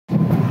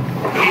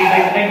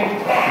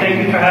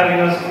Thank you for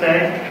having us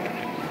today.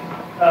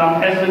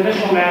 As an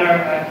initial matter,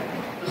 I'd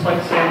just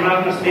like to say I'm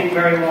not going to speak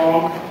very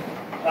long.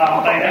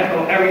 I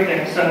echo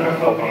everything Senator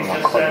Folke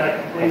just said.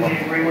 I completely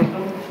agree with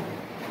them.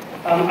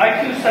 I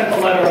too sent a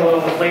letter a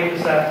little bit late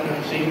this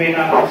afternoon, so you may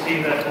not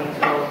receive it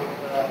until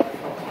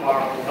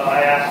tomorrow.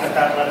 I asked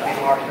that letter be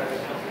marked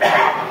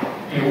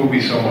as. It will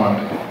be so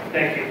marked.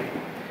 Thank you.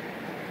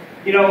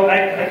 You know,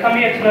 I come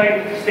here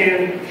tonight to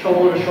stand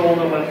shoulder to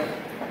shoulder with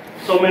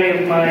so many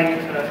of my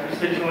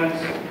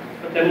constituents,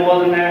 but they're more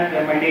than that.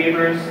 They're my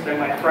neighbors, they're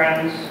my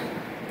friends,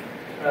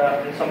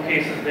 in some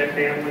cases their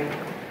family.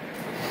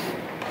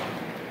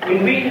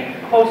 When we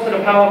hosted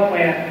a power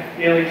plant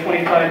nearly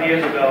 25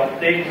 years ago,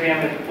 they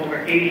examined over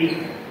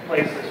 80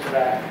 places for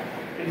that.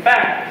 In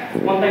fact,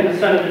 one thing the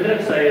senator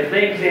did say is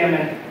they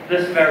examined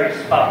this very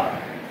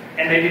spot,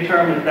 and they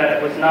determined that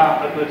it was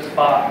not a good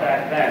spot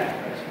back then.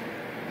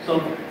 So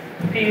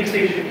the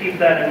PUC should keep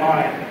that in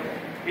mind.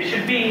 It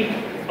should be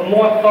a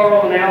more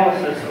thorough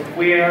analysis of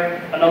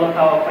where another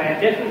power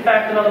plant, if in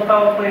fact another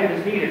power plant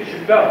is needed,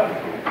 should go.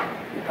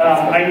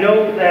 I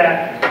know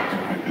that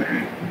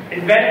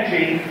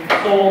Invenergy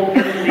sold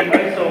in the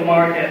ISO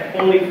market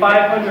only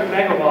 500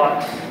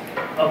 megawatts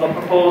of a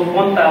proposed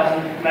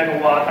 1,000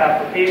 megawatt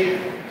application.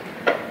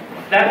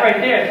 That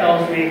right there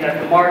tells me that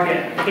the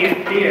market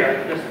can't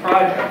bear this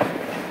project.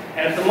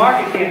 And if the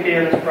market can't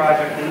bear this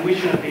project, then we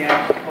shouldn't be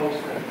asked to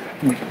host it.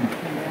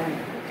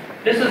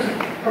 This is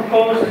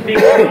proposed to be in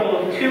the middle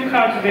of 2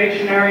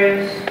 conservation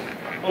areas,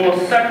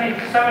 almost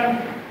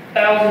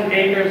 77,000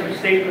 acres of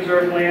state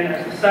preserved land.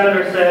 As the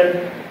senator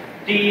said,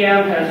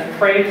 DEM has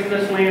praised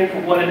this land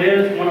for what it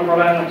is, one of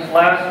Rhode Island's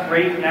last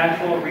great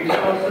natural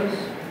resources.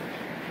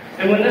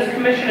 And when this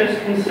commission is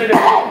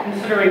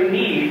considering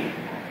need,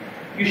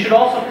 you should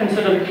also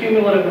consider the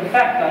cumulative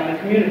effect on the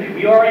community.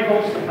 We already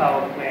host a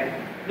power plant.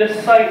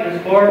 This site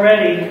is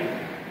already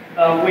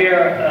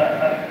where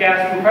a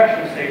gas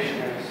compression station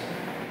is.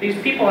 These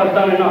people have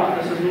done enough.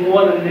 This is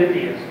more than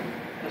NIMBYism.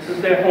 This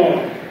is their home,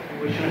 and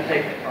we shouldn't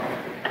take it from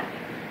them.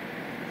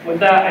 With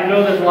that, I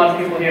know there's a lot of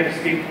people here to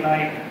speak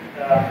tonight.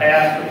 I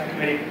ask that the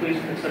committee please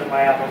consider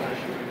my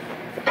opposition.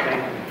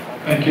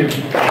 Thank you.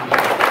 Thank you.